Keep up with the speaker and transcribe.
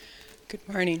Good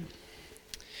morning.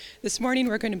 This morning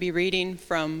we're going to be reading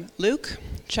from Luke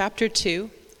chapter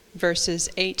 2, verses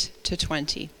 8 to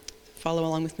 20. Follow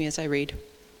along with me as I read.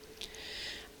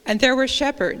 And there were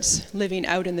shepherds living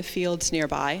out in the fields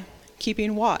nearby,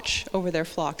 keeping watch over their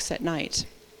flocks at night.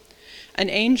 An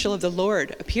angel of the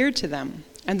Lord appeared to them,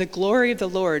 and the glory of the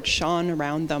Lord shone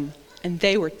around them, and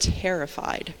they were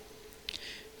terrified.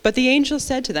 But the angel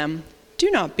said to them, "Do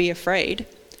not be afraid.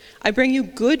 I bring you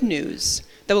good news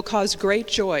that will cause great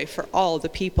joy for all the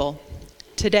people.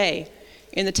 Today,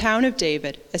 in the town of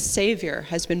David, a Savior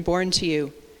has been born to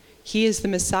you. He is the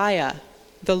Messiah,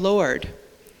 the Lord.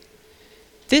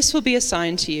 This will be a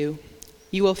sign to you.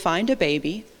 You will find a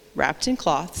baby wrapped in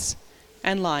cloths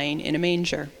and lying in a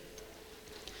manger."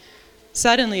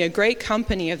 Suddenly, a great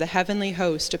company of the heavenly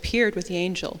host appeared with the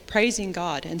angel, praising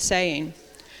God and saying,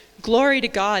 "Glory to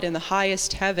God in the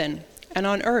highest heaven, and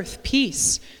on earth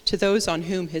peace to those on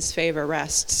whom his favor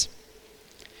rests."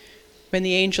 When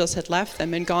the angels had left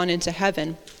them and gone into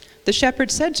heaven, the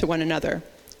shepherds said to one another,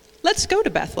 "Let's go to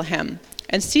Bethlehem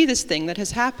and see this thing that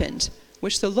has happened,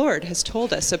 which the Lord has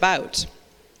told us about."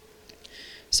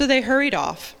 So they hurried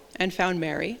off and found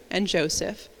Mary and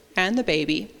Joseph and the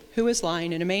baby who was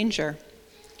lying in a manger.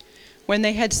 When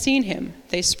they had seen him,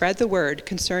 they spread the word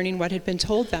concerning what had been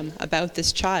told them about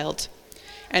this child.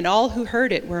 And all who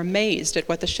heard it were amazed at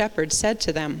what the shepherds said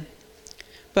to them.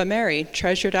 But Mary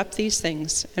treasured up these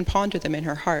things and pondered them in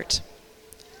her heart.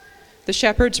 The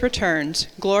shepherds returned,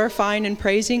 glorifying and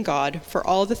praising God for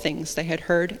all the things they had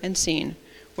heard and seen,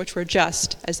 which were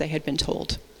just as they had been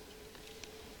told.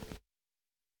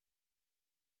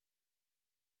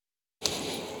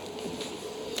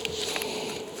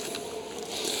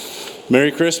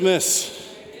 Merry Christmas.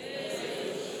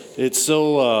 It's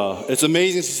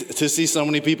amazing to see so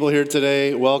many people here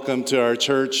today. Welcome to our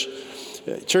church.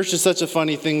 Church is such a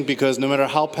funny thing because no matter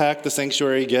how packed the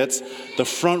sanctuary gets, the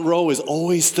front row is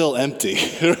always still empty,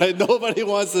 right? Nobody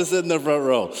wants to sit in the front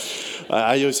row.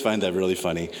 I always find that really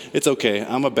funny. It's okay.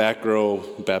 I'm a back row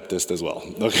Baptist as well.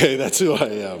 Okay, that's who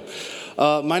I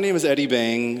am. My name is Eddie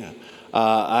Bang.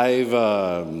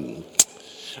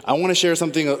 I want to share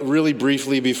something really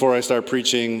briefly before I start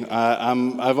preaching.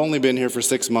 I've only been here for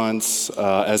 6 months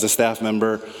as a staff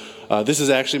member. This is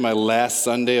actually my last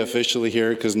Sunday officially here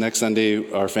because next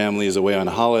Sunday our family is away on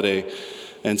holiday.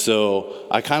 And so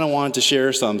I kind of wanted to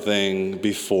share something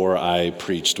before I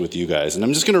preached with you guys. And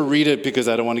I'm just going to read it because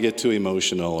I don't want to get too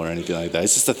emotional or anything like that.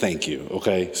 It's just a thank you,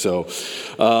 okay? So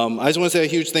I just want to say a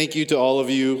huge thank you to all of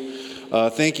you.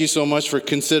 Thank you so much for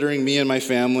considering me and my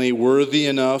family worthy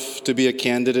enough to be a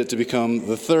candidate to become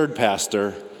the third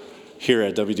pastor here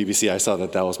at WDBC. I saw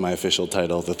that was my official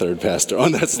title, the third pastor,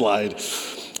 on that slide.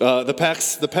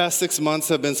 The past 6 months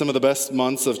have been some of the best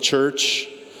months of church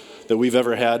that we've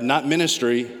ever had. Not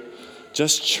ministry,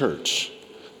 just church.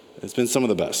 It's been some of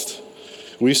the best.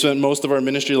 We spent most of our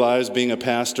ministry lives being a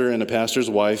pastor and a pastor's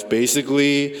wife,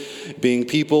 basically being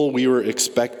people we were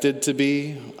expected to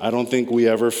be. I don't think we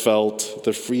ever felt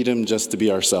the freedom just to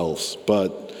be ourselves.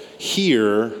 But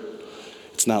here,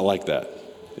 it's not like that,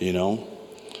 you know?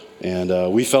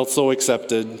 And we felt so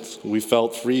accepted. We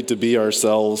felt free to be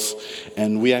ourselves.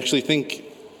 And we actually think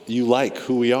you like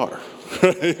who we are.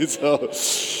 Right? So,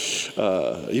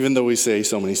 even though we say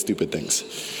so many stupid things,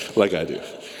 like I do.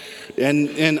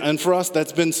 And for us,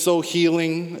 that's been so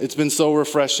healing. It's been so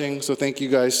refreshing. So thank you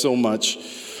guys so much.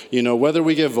 You know, whether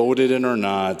we get voted in or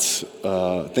not,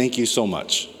 thank you so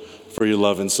much for your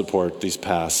love and support these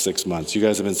past 6 months. You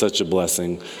guys have been such a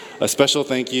blessing. A special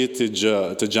thank you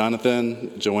to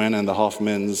Jonathan, Joanna, and the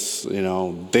Hoffmans. You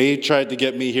know, they tried to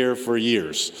get me here for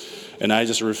years, and I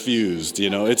just refused. You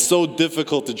know, it's so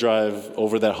difficult to drive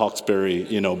over that Hawkesbury,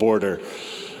 border.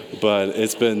 But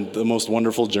it's been the most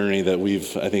wonderful journey that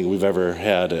I think we've ever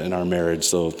had in our marriage.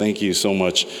 So thank you so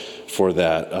much for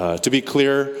that. To be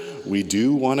clear, we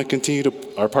do want to continue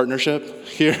our partnership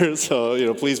here.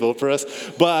 So, please vote for us.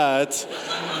 But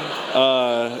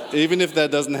even if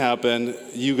that doesn't happen,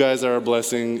 you guys are a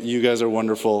blessing. You guys are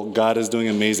wonderful. God is doing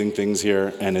amazing things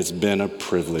here, and it's been a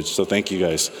privilege. So thank you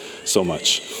guys so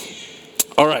much.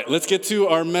 All right, let's get to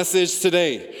our message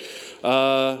today.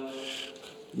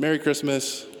 Merry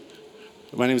Christmas.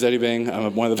 My name is Eddie Bang.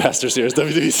 I'm one of the pastors here at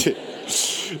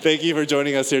WDBC. Thank you for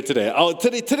joining us here today.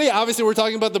 Today, obviously, we're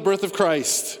talking about the birth of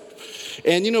Christ.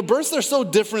 And, births are so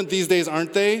different these days,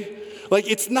 aren't they? Like,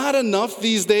 it's not enough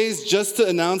these days just to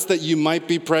announce that you might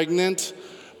be pregnant.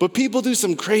 But people do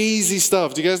some crazy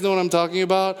stuff. Do you guys know what I'm talking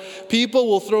about? People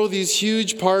will throw these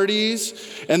huge parties,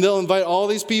 and they'll invite all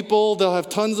these people. They'll have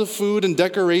tons of food and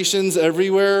decorations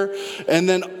everywhere. And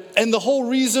the whole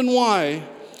reason why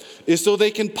is so they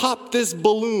can pop this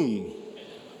balloon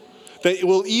that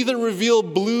will either reveal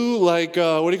blue like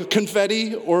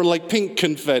confetti or like pink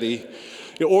confetti.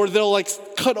 Or they'll like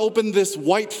cut open this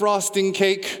white frosting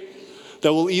cake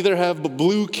that will either have a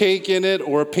blue cake in it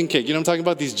or a pink cake. You know what I'm talking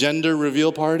about? These gender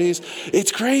reveal parties.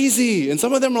 It's crazy. And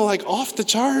some of them are like off the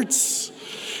charts.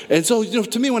 And so,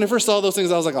 to me, when I first saw those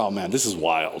things, I was like, oh man, this is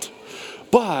wild.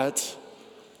 But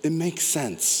it makes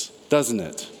sense, doesn't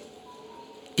it?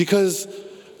 Because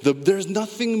there's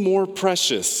nothing more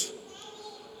precious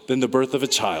than the birth of a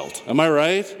child. Am I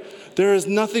right? There is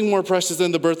nothing more precious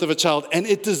than the birth of a child, and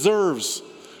it deserves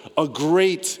a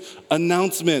great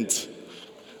announcement.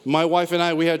 My wife and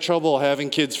I, we had trouble having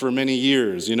kids for many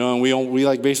years, and we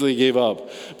like basically gave up.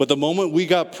 But the moment we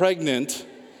got pregnant,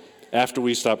 after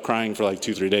we stopped crying for like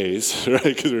 2-3 days, right,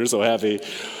 because we were so happy,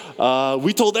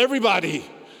 we told everybody,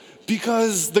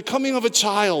 because the coming of a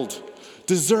child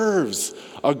deserves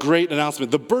a great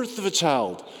announcement. The birth of a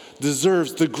child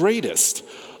deserves the greatest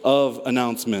of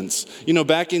announcements.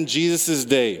 Back in Jesus'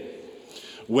 day,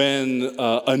 when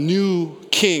a new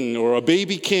king or a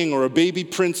baby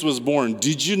prince was born,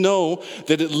 did you know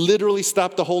that it literally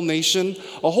stopped the whole nation?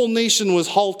 A whole nation was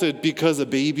halted because a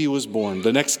baby was born.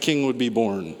 The next king would be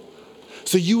born.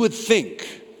 So you would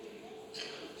think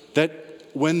that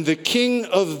when the king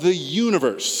of the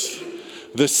universe,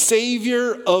 the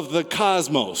savior of the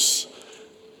cosmos,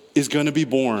 is going to be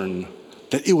born,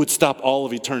 that it would stop all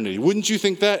of eternity. Wouldn't you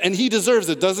think that? And he deserves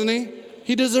it, doesn't he?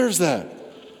 He deserves that.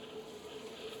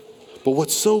 But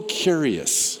what's so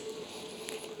curious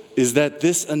is that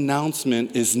this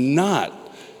announcement is not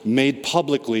made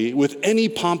publicly with any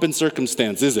pomp and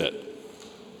circumstance, is it?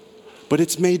 But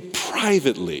it's made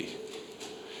privately,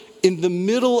 in the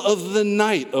middle of the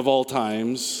night of all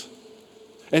times.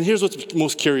 And here's what's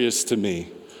most curious to me,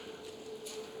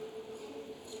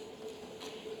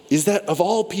 is that of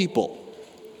all people,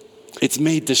 it's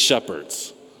made to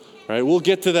shepherds, right? We'll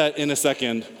get to that in a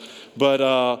second. But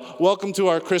welcome to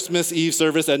our Christmas Eve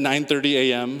service at 9:30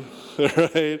 a.m.,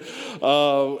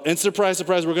 right? And surprise,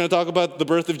 surprise, we're going to talk about the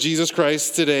birth of Jesus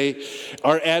Christ today.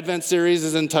 Our Advent series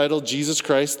is entitled Jesus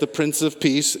Christ, the Prince of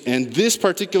Peace. And this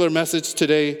particular message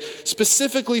today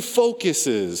specifically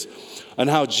focuses on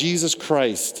how Jesus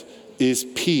Christ is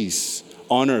peace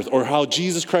on earth, or how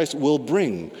Jesus Christ will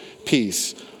bring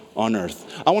peace on earth.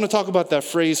 I want to talk about that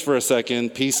phrase for a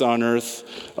second, peace on earth.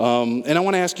 And I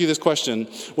want to ask you this question.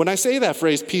 When I say that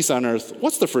phrase, peace on earth,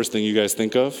 what's the first thing you guys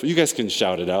think of? You guys can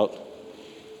shout it out.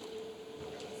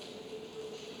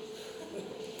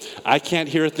 I can't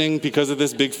hear a thing because of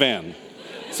this big fan.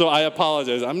 So I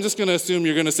apologize. I'm just going to assume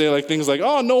you're going to say like things like,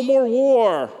 oh, no more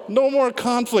war, no more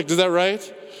conflict. Is that right?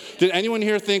 Did anyone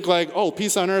here think like, oh,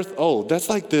 peace on earth? Oh, that's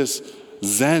like this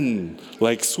Zen,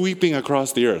 like sweeping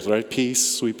across the earth, right?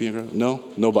 Peace sweeping across. No?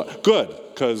 Nobody. Good,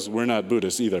 because we're not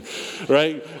Buddhists either,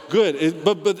 right? Good.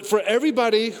 But for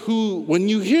everybody who, when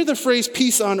you hear the phrase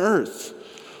peace on earth,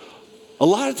 a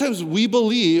lot of times we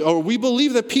believe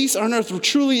that peace on earth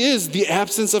truly is the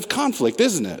absence of conflict,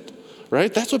 isn't it?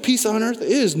 Right? That's what peace on earth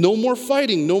is. No more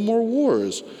fighting, no more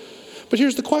wars. But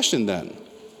here's the question then.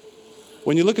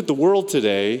 When you look at the world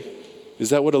today,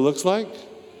 is that what it looks like?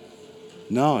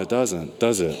 No, it doesn't,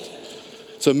 does it?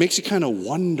 So it makes you kind of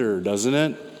wonder, doesn't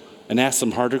it? And ask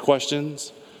some harder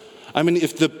questions. I mean,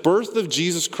 if the birth of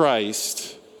Jesus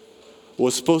Christ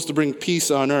was supposed to bring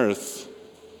peace on earth,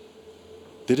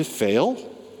 did it fail?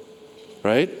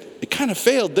 Right? It kind of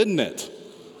failed, didn't it?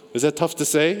 Is that tough to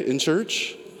say in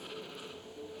church?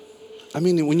 I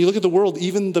mean, when you look at the world,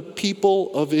 even the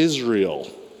people of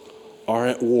Israel are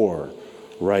at war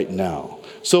right now.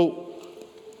 So,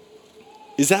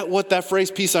 is that what that phrase,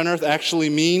 peace on earth, actually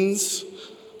means?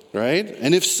 Right?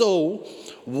 And if so,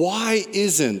 why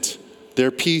isn't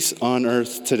there peace on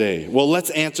earth today? Well, let's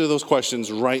answer those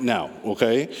questions right now,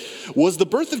 okay? Was the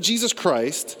birth of Jesus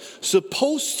Christ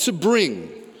supposed to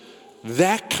bring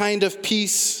that kind of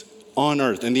peace on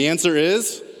earth? And the answer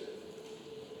is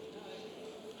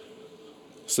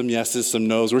some yeses, some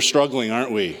nos. We're struggling,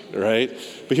 aren't we? Right?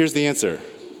 But here's the answer.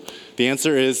 The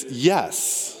answer is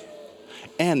yes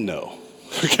and no.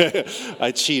 Okay,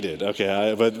 I cheated.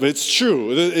 Okay, but it's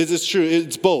true. It's true.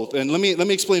 It's both. And let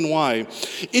me explain why.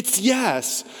 It's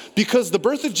yes, because the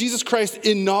birth of Jesus Christ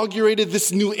inaugurated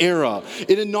this new era.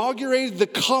 It inaugurated the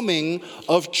coming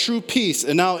of true peace.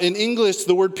 And now in English,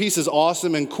 the word peace is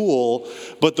awesome and cool,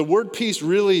 but the word peace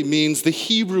really means the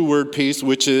Hebrew word peace,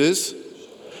 which is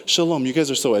shalom. You guys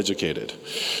are so educated.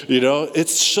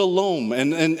 It's shalom.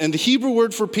 And the Hebrew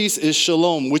word for peace is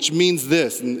shalom, which means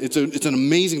this. And it's an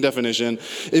amazing definition.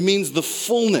 It means the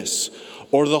fullness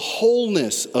or the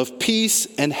wholeness of peace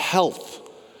and health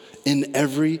in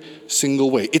every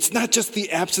single way. It's not just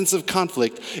the absence of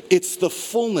conflict, it's the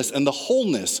fullness and the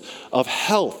wholeness of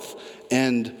health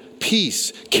and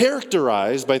peace,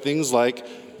 characterized by things like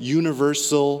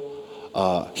universal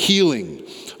healing,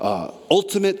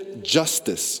 ultimate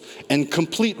justice, and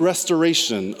complete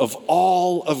restoration of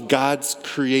all of God's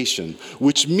creation,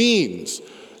 which means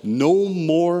no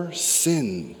more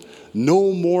sin,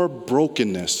 no more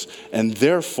brokenness, and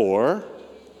therefore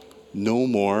no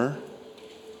more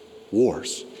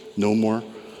wars, no more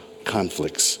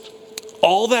conflicts.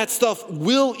 All that stuff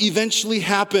will eventually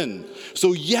happen.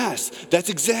 So yes, that's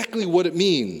exactly what it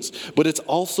means. But it's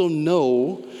also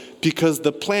no, because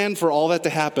the plan for all that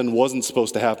to happen wasn't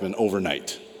supposed to happen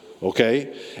overnight.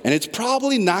 Okay? And it's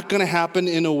probably not going to happen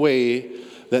in a way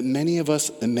that many of us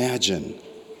imagine.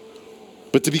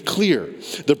 But to be clear,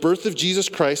 the birth of Jesus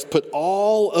Christ put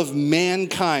all of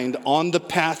mankind on the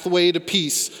pathway to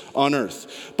peace on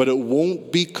earth. But it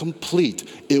won't be complete.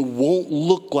 It won't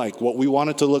look like what we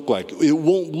want it to look like. It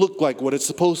won't look like what it's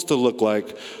supposed to look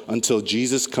like until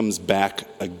Jesus comes back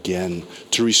again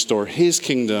to restore his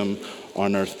kingdom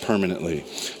on earth permanently.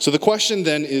 So the question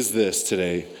then is this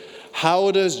today: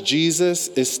 how does Jesus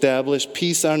establish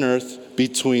peace on earth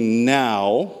between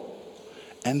now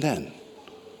and then?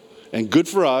 And good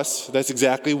for us, that's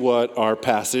exactly what our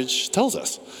passage tells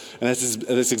us. And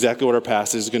that's exactly what our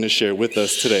passage is going to share with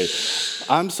us today.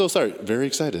 I'm so sorry, very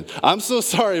excited. I'm so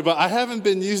sorry, but I haven't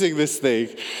been using this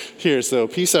thing here. So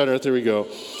peace on earth, here we go.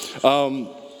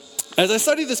 As I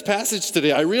studied this passage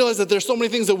today, I realized that there's so many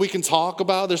things that we can talk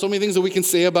about. There's so many things that we can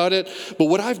say about it. But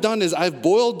what I've done is I've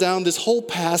boiled down this whole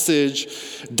passage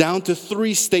down to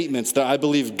 3 statements that I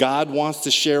believe God wants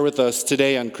to share with us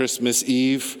today on Christmas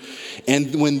Eve.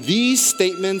 And when these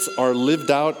statements are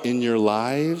lived out in your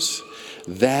lives,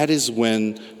 that is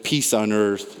when peace on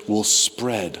earth will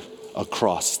spread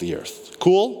across the earth.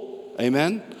 Cool?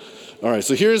 Amen? All right,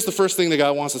 so here's the first thing that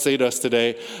God wants to say to us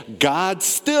today. God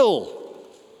still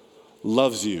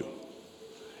loves you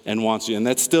and wants you. And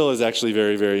that still is actually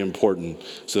very, very important.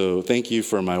 So thank you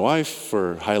for my wife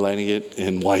for highlighting it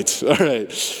in white. All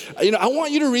right. I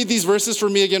want you to read these verses for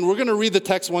me again. We're going to read the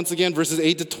text once again, verses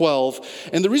 8 to 12.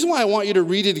 And the reason why I want you to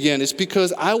read it again is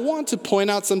because I want to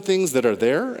point out some things that are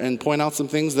there and point out some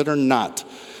things that are not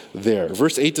there.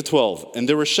 Verse 8 to 12. And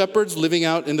there were shepherds living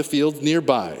out in the fields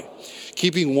nearby,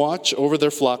 keeping watch over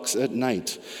their flocks at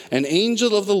night. An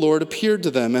angel of the Lord appeared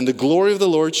to them, and the glory of the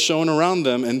Lord shone around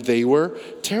them, and they were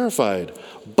terrified.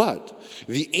 But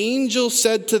the angel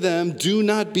said to them, "Do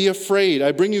not be afraid.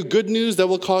 I bring you good news that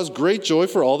will cause great joy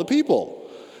for all the people.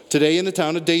 Today in the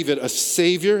town of David, a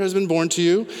Savior has been born to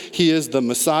you. He is the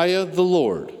Messiah, the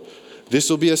Lord. This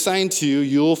will be a sign to you.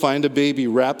 You will find a baby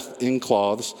wrapped in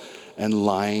cloths and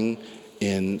lying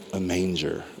in a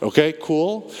manger." Okay,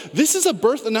 cool. This is a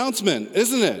birth announcement,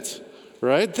 isn't it?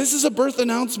 Right? This is a birth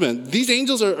announcement. These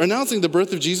angels are announcing the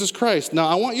birth of Jesus Christ. Now,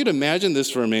 I want you to imagine this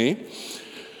for me.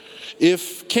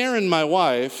 If Karen, my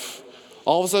wife,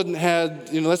 all of a sudden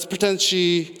had, let's pretend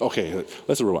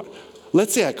let's rewind.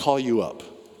 Let's say I call you up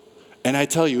and I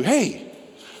tell you, hey,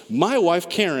 my wife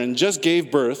Karen just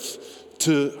gave birth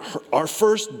to our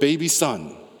first baby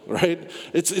son. Right?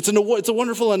 It's a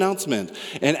wonderful announcement.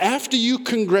 And after you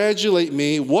congratulate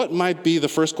me, what might be the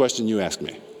first question you ask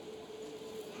me?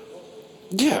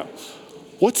 Yeah.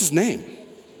 What's his name?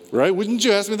 Right? Wouldn't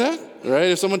you ask me that?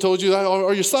 Right? If someone told you,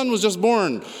 or your son was just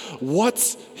born,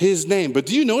 what's his name? But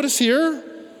do you notice here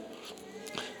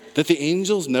that the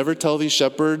angels never tell these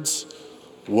shepherds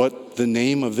what the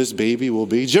name of this baby will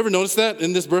be? Did you ever notice that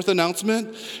in this birth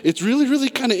announcement? It's really, really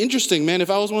kind of interesting, man. If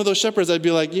I was one of those shepherds, I'd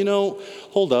be like,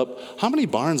 hold up. How many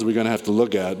barns are we going to have to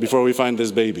look at before we find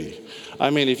this baby?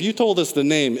 I mean, if you told us the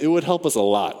name, it would help us a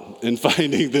lot in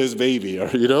finding this baby,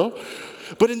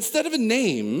 But instead of a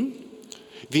name,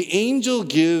 the angel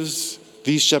gives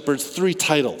these shepherds 3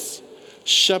 titles.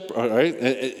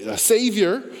 A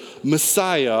Savior,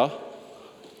 Messiah,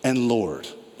 and Lord.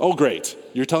 Oh, great.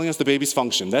 You're telling us the baby's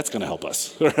function. That's going to help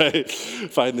us, right?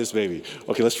 Find this baby.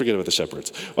 Okay, let's forget about the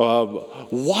shepherds.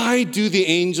 Why do the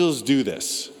angels do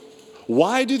this?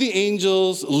 Why do the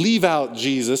angels leave out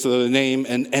Jesus, the name,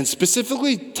 and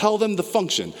specifically tell them the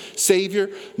function? Savior,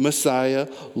 Messiah,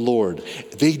 Lord.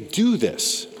 They do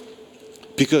this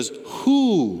because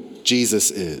who Jesus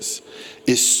is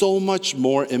so much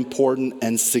more important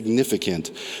and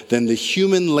significant than the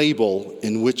human label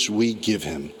in which we give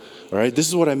him. All right, this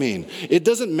is what I mean. It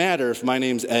doesn't matter if my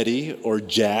name's Eddie or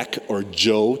Jack or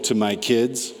Joe to my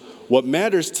kids. What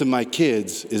matters to my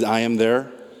kids is I am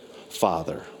their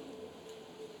father.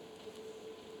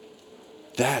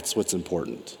 That's what's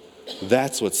important.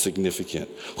 That's what's significant.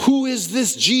 Who is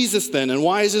this Jesus then, and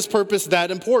why is his purpose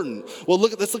that important? Well,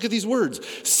 let's look at these words.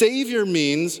 Savior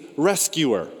means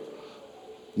rescuer.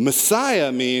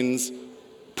 Messiah means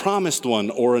promised one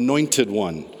or anointed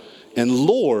one. And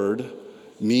Lord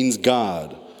means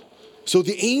God. So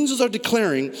the angels are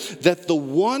declaring that the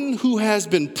one who has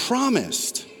been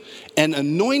promised and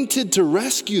anointed to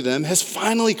rescue them has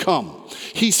finally come.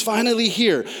 He's finally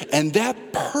here. And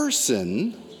that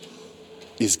person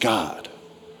is God.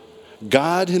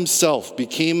 God himself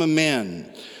became a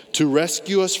man to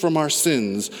rescue us from our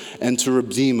sins and to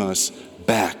redeem us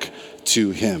back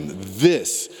to him.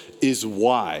 This is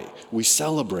why we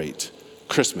celebrate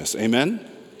Christmas. Amen?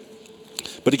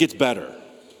 But it gets better.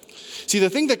 See, the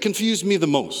thing that confused me the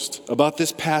most about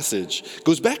this passage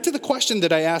goes back to the question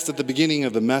that I asked at the beginning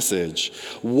of the message.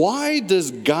 Why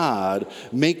does God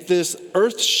make this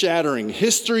earth-shattering,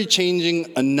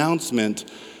 history-changing announcement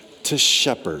to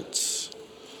shepherds?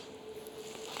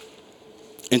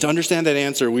 And to understand that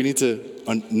answer, we need to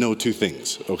know two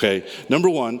things, okay? Number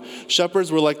one,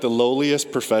 shepherds were like the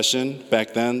lowliest profession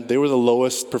back then. They were the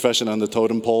lowest profession on the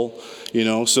totem pole,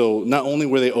 So not only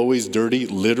were they always dirty,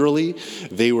 literally,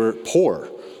 they were poor,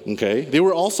 okay? They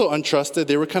were also untrusted.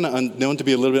 They were kind of known to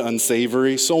be a little bit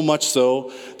unsavory, so much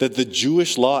so that the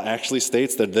Jewish law actually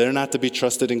states that they're not to be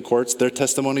trusted in courts. Their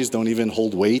testimonies don't even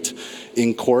hold weight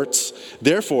in courts.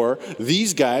 Therefore,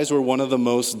 these guys were one of the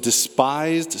most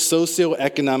despised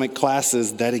socioeconomic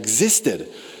classes that existed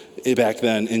back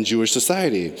then in Jewish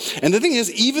society. And the thing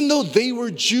is, even though they were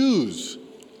Jews,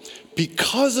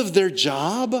 because of their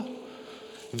job,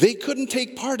 they couldn't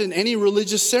take part in any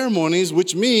religious ceremonies,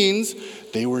 which means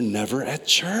they were never at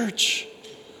church.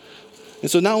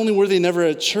 And so not only were they never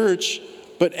at church,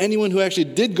 but anyone who actually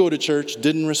did go to church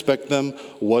didn't respect them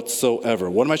whatsoever.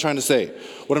 What am I trying to say?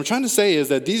 What I'm trying to say is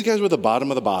that these guys were the bottom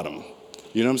of the bottom.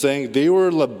 You know what I'm saying? They were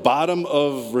the bottom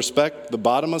of respect, the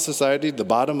bottom of society, the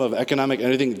bottom of economic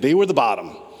anything. They were the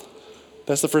bottom.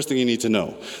 That's the first thing you need to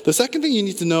know. The second thing you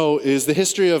need to know is the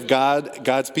history of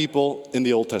God's people in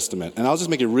the Old Testament. And I'll just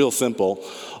make it real simple.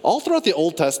 All throughout the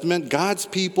Old Testament, God's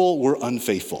people were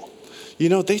unfaithful.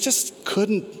 They just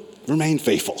couldn't remain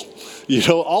faithful.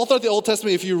 All throughout the Old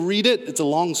Testament, if you read it, it's a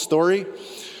long story.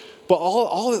 But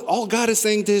all God is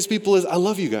saying to his people is, I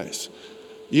love you guys.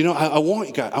 I want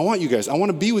you guys. I want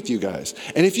to be with you guys.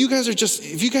 And if you guys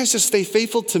just stay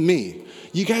faithful to me,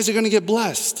 you guys are going to get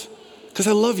blessed because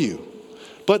I love you.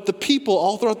 But the people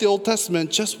all throughout the Old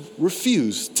Testament just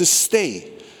refuse to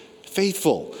stay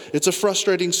faithful. It's a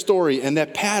frustrating story, and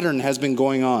that pattern has been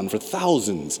going on for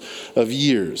thousands of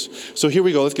years. So here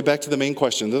we go. Let's get back to the main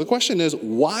question. The question is,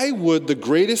 why would the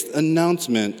greatest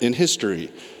announcement in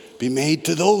history be made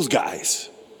to those guys?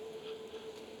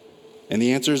 And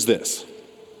the answer is this.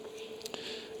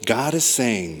 God is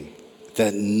saying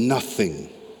that nothing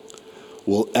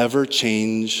will ever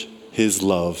change his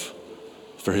love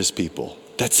for his people.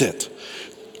 That's it.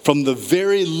 From the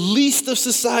very least of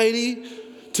society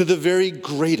to the very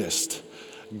greatest,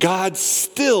 God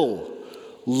still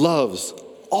loves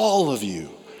all of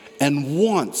you and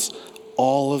wants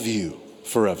all of you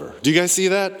forever. Do you guys see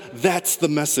that? That's the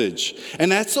message.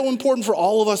 And that's so important for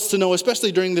all of us to know,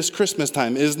 especially during this Christmas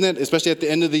time, isn't it? Especially at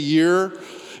the end of the year.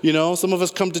 Some of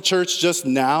us come to church just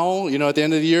now, at the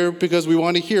end of the year because we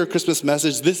want to hear a Christmas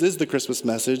message. This is the Christmas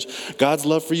message. God's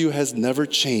love for you has never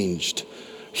changed.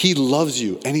 He loves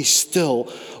you and he still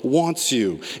wants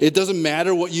you. It doesn't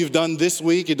matter what you've done this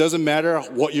week. It doesn't matter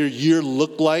what your year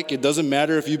looked like. It doesn't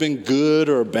matter if you've been good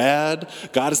or bad.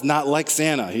 God is not like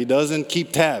Santa. He doesn't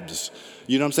keep tabs.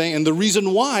 You know what I'm saying? And the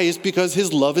reason why is because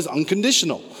his love is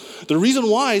unconditional. The reason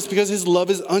why is because his love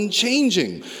is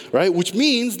unchanging, right? Which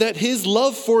means that his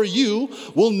love for you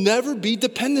will never be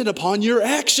dependent upon your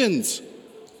actions,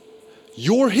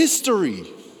 your history,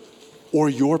 or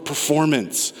your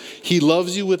performance. He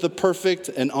loves you with a perfect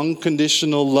and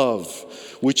unconditional love,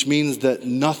 which means that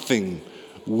nothing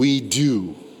we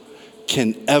do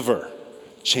can ever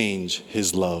change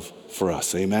his love for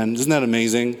us. Amen? Isn't that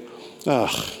amazing?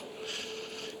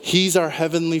 He's our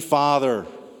heavenly Father,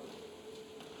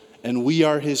 and we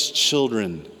are his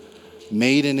children,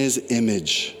 made in his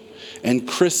image. And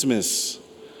Christmas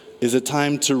is a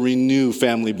time to renew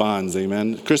family bonds,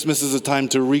 amen? Christmas is a time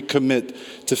to recommit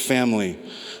to family.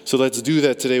 So let's do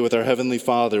that today with our Heavenly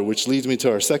Father, which leads me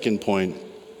to our second point.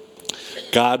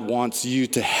 God wants you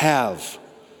to have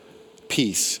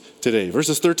peace today.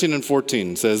 Verses 13 and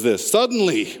 14 says this,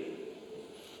 Suddenly,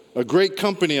 a great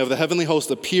company of the heavenly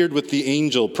host appeared with the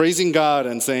angel, praising God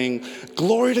and saying,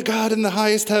 "Glory to God in the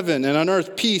highest heaven, and on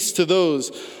earth peace to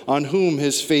those on whom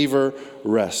his favor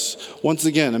rests." Once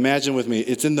again, imagine with me,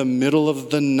 it's in the middle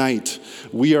of the night.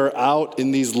 We are out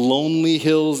in these lonely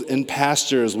hills and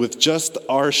pastures with just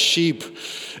our sheep.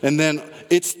 And then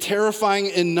it's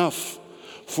terrifying enough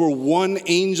for one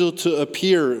angel to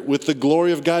appear with the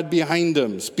glory of God behind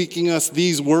him, speaking us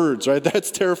these words, right? That's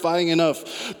terrifying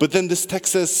enough. But then this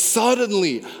text says,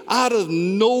 suddenly, out of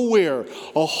nowhere,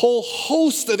 a whole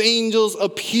host of angels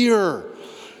appear,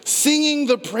 singing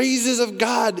the praises of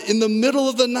God in the middle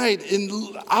of the night,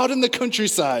 out in the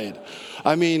countryside.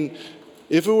 I mean,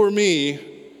 if it were me,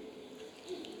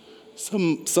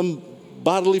 some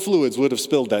bodily fluids would have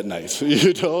spilled that night.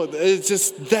 It's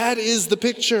just, that is the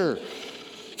picture.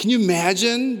 Can you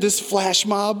imagine this flash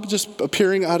mob just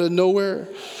appearing out of nowhere?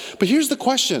 But here's the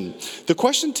question. The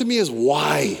question to me is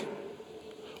why?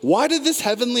 Why did this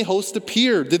heavenly host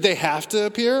appear? Did they have to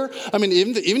appear? I mean,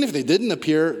 even if they didn't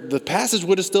appear, the passage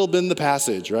would have still been the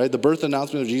passage, right? The birth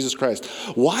announcement of Jesus Christ.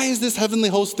 Why is this heavenly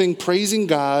host thing praising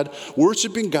God,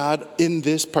 worshiping God in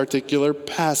this particular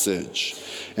passage?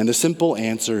 And the simple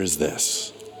answer is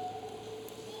this.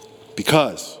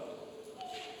 Because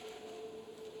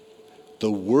the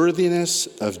worthiness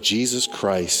of Jesus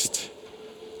Christ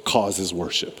causes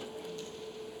worship.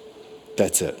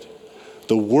 That's it.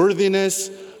 The worthiness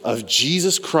of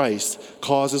Jesus Christ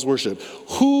causes worship.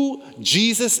 Who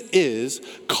Jesus is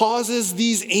causes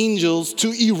these angels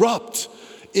to erupt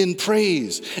in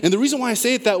praise. And the reason why I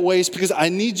say it that way is because I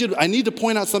need to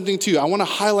point out something too. I want to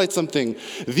highlight something.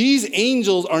 These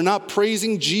angels are not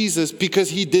praising Jesus because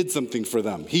he did something for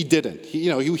them. He didn't.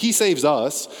 He saves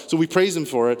us, so we praise him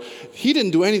for it. He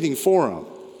didn't do anything for them.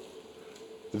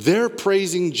 They're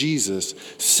praising Jesus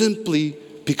simply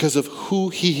because of who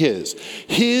he is.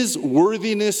 His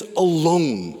worthiness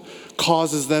alone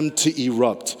causes them to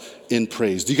erupt in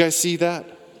praise. Do you guys see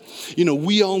that?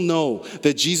 We all know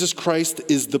that Jesus Christ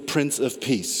is the Prince of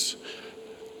Peace.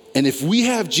 And if we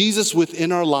have Jesus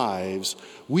within our lives,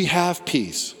 we have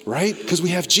peace, right? Because we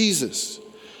have Jesus.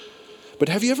 But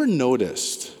have you ever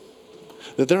noticed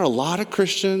that there are a lot of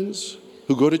Christians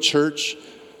who go to church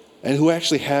and who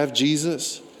actually have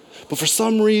Jesus, but for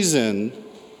some reason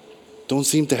don't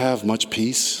seem to have much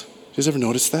peace? You guys ever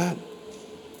notice that?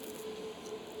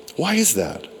 Why is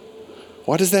that?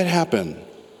 Why does that happen?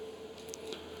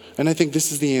 And I think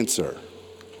this is the answer.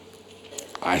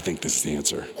 I think it's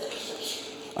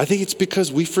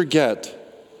because we forget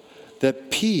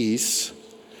that peace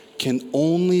can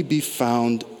only be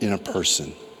found in a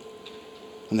person.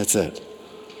 And that's it.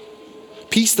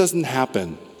 Peace doesn't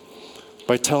happen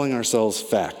by telling ourselves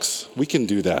facts. We can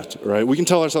do that, right? We can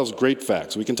tell ourselves great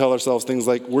facts. We can tell ourselves things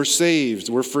like we're saved,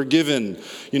 we're forgiven,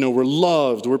 we're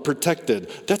loved, we're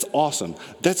protected. That's awesome.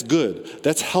 That's good.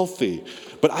 That's healthy.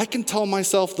 But I can tell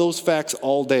myself those facts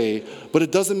all day, but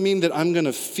it doesn't mean that I'm going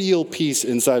to feel peace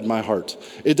inside my heart.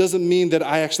 It doesn't mean that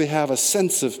I actually have a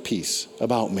sense of peace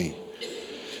about me.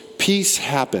 Peace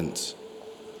happens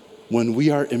when we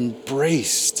are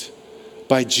embraced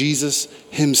by Jesus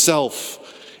himself.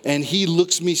 And he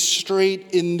looks me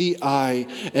straight in the eye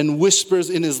and whispers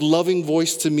in his loving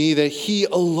voice to me that he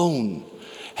alone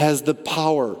has the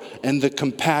power and the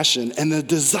compassion and the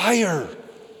desire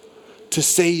to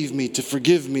save me, to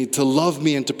forgive me, to love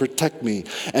me, and to protect me.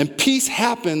 And peace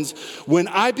happens when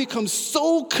I become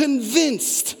so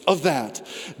convinced of that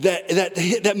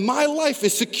my life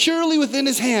is securely within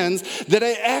his hands, that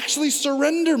I actually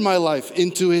surrender my life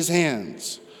into his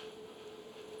hands.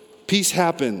 Peace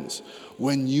happens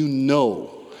when you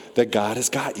know that God has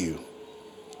got you.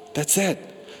 That's it.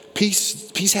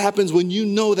 Peace happens when you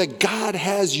know that God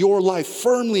has your life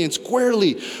firmly and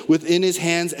squarely within his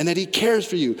hands, and that he cares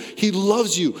for you. He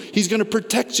loves you. He's going to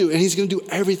protect you, and he's going to do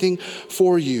everything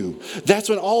for you. That's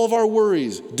when all of our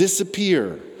worries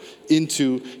disappear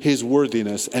into his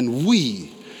worthiness, and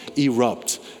we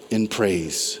erupt in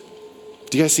praise.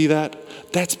 Do you guys see that?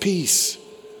 That's peace.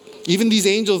 Even these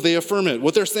angels, they affirm it.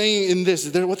 What they're saying in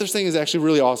this, what they're saying is actually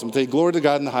really awesome. They glory to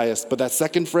God in the highest. But that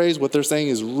second phrase, what they're saying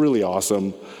is really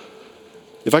awesome.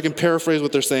 If I can paraphrase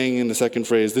what they're saying in the second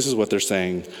phrase, this is what they're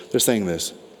saying. They're saying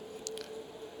this.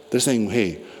 They're saying,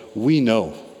 hey, we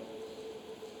know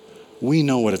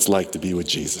what it's like to be with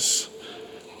Jesus.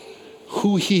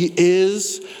 Who he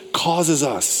is causes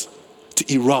us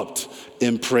to erupt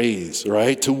in praise,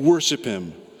 right? To worship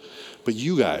him. But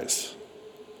you guys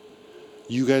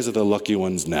are the lucky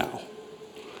ones now.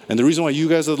 And the reason why you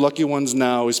guys are the lucky ones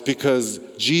now is because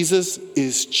Jesus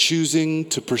is choosing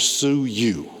to pursue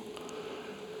you.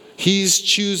 He's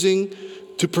choosing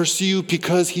to pursue you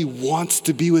because he wants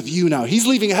to be with you now. He's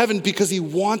leaving heaven because he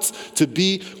wants to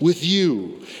be with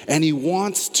you. And he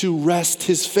wants to rest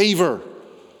his favor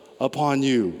upon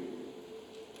you.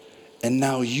 And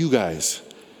now you guys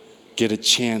get a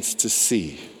chance to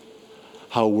see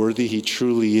how worthy he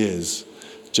truly is,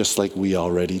 just like we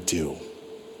already do.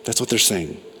 That's what they're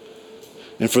saying.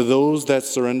 And for those that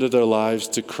surrender their lives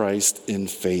to Christ in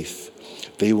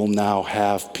faith, they will now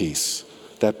have peace.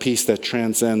 That peace that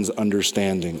transcends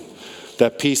understanding.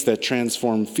 That peace that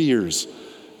transforms fears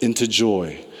into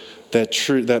joy.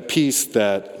 That peace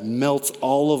that melts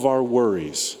all of our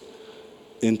worries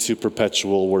into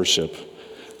perpetual worship.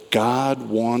 God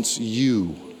wants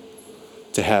you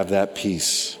to have that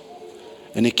peace.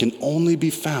 And it can only be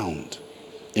found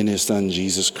in his Son,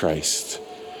 Jesus Christ.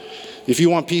 If you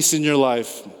want peace in your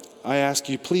life, I ask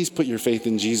you, please put your faith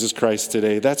in Jesus Christ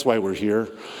today. That's why we're here.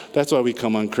 That's why we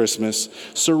come on Christmas.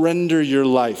 Surrender your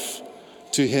life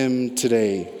to him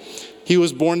today. He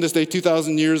was born this day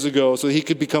 2,000 years ago so he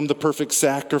could become the perfect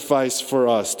sacrifice for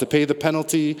us, to pay the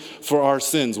penalty for our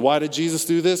sins. Why did Jesus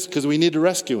do this? Because we needed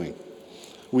rescuing.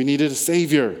 We needed a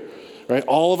Savior, right?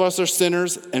 All of us are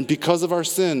sinners, and because of our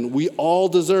sin, we all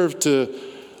deserve to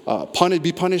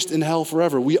be punished in hell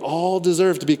forever. We all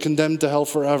deserve to be condemned to hell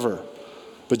forever.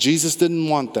 But Jesus didn't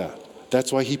want that.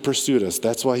 That's why he pursued us.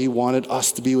 That's why he wanted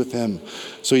us to be with him.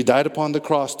 So he died upon the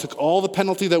cross, took all the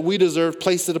penalty that we deserve,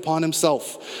 placed it upon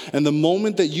himself. And the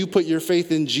moment that you put your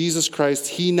faith in Jesus Christ,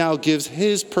 he now gives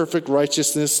his perfect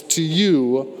righteousness to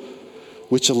you,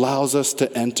 which allows us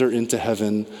to enter into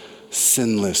heaven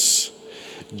sinless.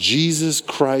 Jesus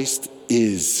Christ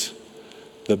is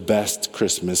the best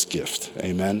Christmas gift.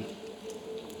 Amen.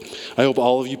 I hope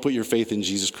all of you put your faith in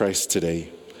Jesus Christ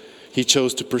today. He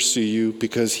chose to pursue you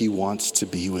because he wants to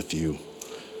be with you.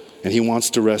 And he wants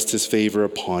to rest his favor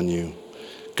upon you.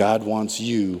 God wants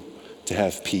you to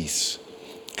have peace.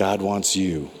 God wants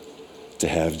you to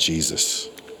have Jesus.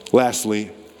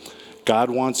 Lastly, God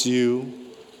wants you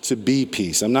to be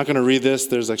peace. I'm not going to read this.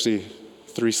 There's actually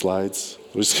 3 slides.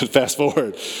 We're just going to fast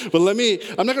forward. But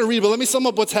I'm not going to read, but let me sum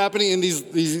up what's happening in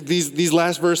these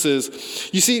last verses.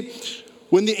 You see,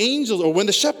 when the angels or when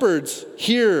the shepherds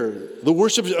hear the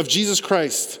worship of Jesus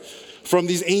Christ from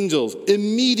these angels,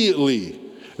 immediately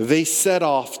they set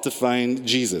off to find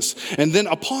Jesus. And then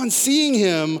upon seeing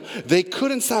him, they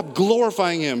couldn't stop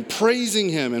glorifying him, praising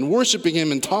him, and worshiping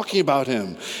him and talking about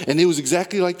him. And it was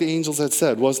exactly like the angels had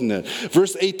said, wasn't it?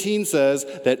 Verse 18 says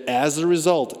that as a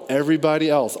result, everybody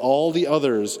else, all the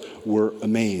others, were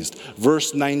amazed.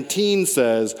 Verse 19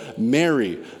 says,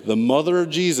 Mary, the mother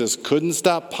of Jesus, couldn't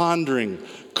stop pondering,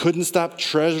 couldn't stop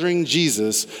treasuring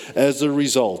Jesus as a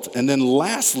result. And then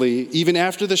lastly, even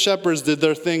after the shepherds did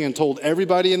their thing and told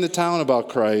everybody in the town about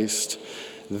Christ,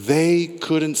 they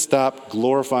couldn't stop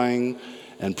glorifying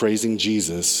and praising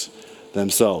Jesus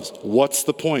themselves. What's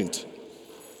the point?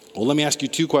 Well, let me ask you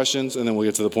 2 questions and then we'll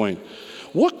get to the point.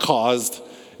 What caused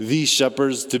these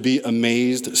shepherds to be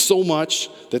amazed so much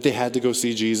that they had to go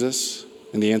see Jesus?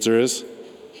 And the answer is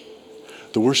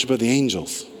the worship of the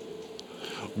angels.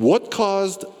 What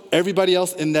caused everybody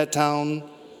else in that town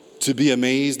to be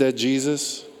amazed at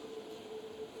Jesus?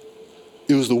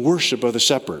 It was the worship of the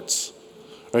shepherds.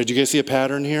 All right, do you guys see a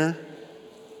pattern here?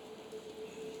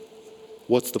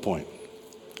 What's the point?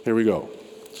 Here we go.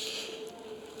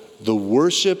 The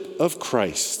worship of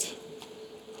Christ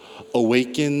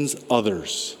awakens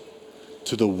others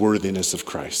to the worthiness of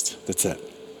Christ. That's it.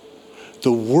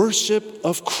 The worship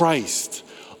of Christ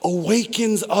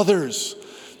awakens others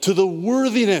to the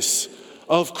worthiness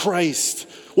of Christ.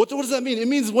 What does that mean? It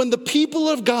means when the people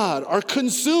of God are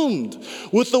consumed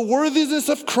with the worthiness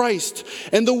of Christ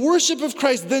and the worship of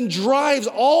Christ then drives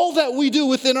all that we do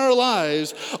within our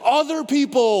lives, other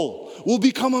people will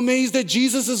become amazed at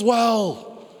Jesus as well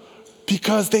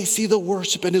because they see the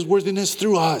worship and his worthiness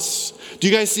through us. Do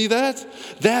you guys see that?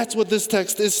 That's what this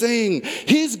text is saying.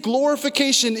 His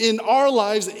glorification in our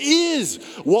lives is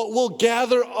what will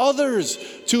gather others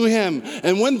to him.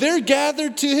 And when they're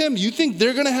gathered to him, you think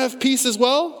they're going to have peace as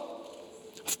well?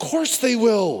 Of course they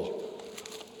will.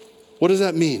 What does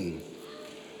that mean?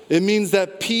 It means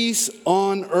that peace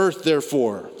on earth,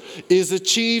 therefore, is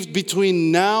achieved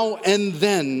between now and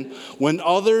then when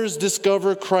others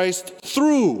discover Christ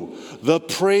through the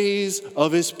praise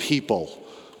of his people.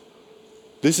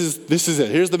 This is it.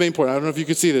 Here's the main point. I don't know if you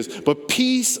can see this, but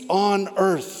peace on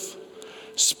earth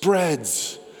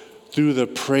spreads through the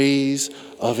praise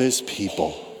of his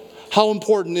people. How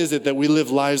important is it that we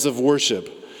live lives of worship?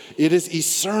 It is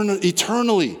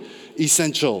eternally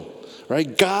essential.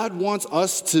 Right? God wants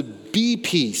us to be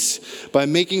peace by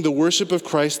making the worship of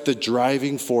Christ the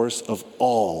driving force of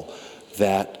all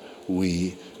that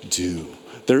we do.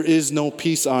 There is no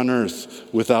peace on earth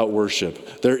without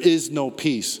worship. There is no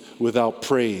peace without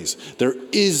praise. There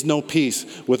is no peace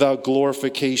without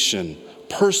glorification,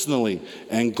 personally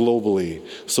and globally.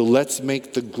 So let's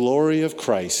make the glory of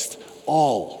Christ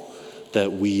all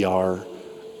that we are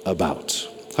about.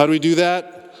 How do we do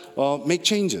that? Well, make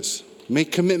changes.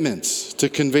 Make commitments to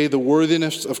convey the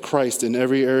worthiness of Christ in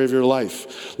every area of your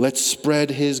life. Let's spread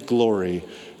his glory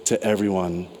to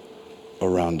everyone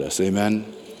around us.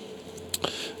 Amen.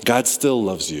 God still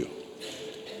loves you.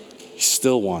 He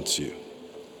still wants you.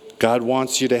 God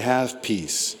wants you to have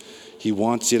peace. He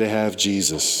wants you to have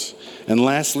Jesus. And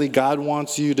lastly, God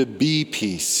wants you to be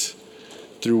peace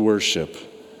through worship.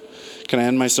 Can I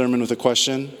end my sermon with a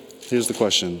question? Here's the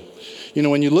question. You know,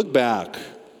 when you look back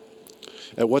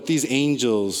at what these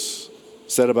angels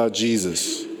said about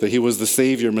Jesus, that he was the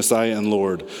Savior, Messiah, and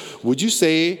Lord, would you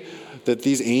say that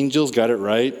these angels got it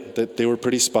right, that they were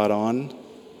pretty spot on?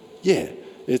 Yeah,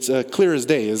 it's clear as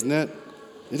day, isn't it?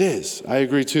 It is. I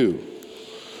agree too.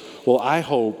 Well, I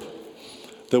hope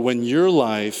that when your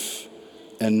life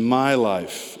and my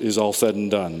life is all said and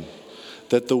done,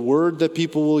 that the word that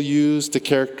people will use to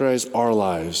characterize our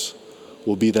lives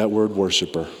will be that word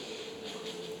worshiper.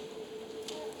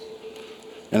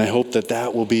 And I hope that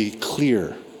that will be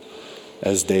clear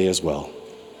as day as well.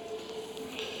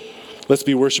 Let's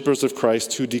be worshipers of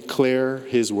Christ who declare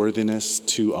his worthiness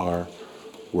to our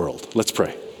world. Let's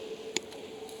pray.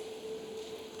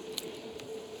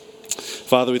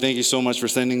 Father, we thank you so much for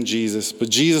sending Jesus. But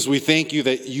Jesus, we thank you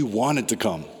that you wanted to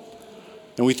come.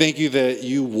 And we thank you that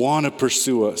you want to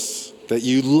pursue us, that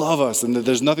you love us, and that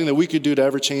there's nothing that we could do to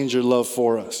ever change your love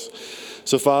for us.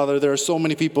 So, Father, there are so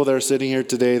many people that are sitting here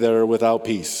today that are without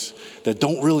peace, that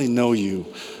don't really know you.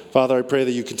 Father, I pray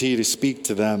that you continue to speak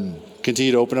to them,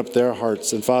 continue to open up their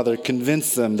hearts, and Father,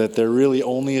 convince them that there really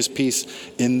only is peace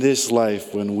in this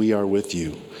life when we are with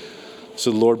you.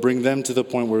 So, Lord, bring them to the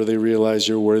point where they realize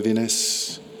your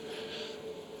worthiness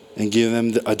and give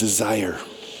them a desire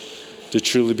to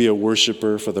truly be a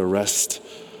worshiper for the rest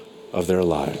of their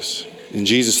lives. In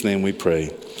Jesus' name we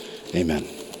pray. Amen.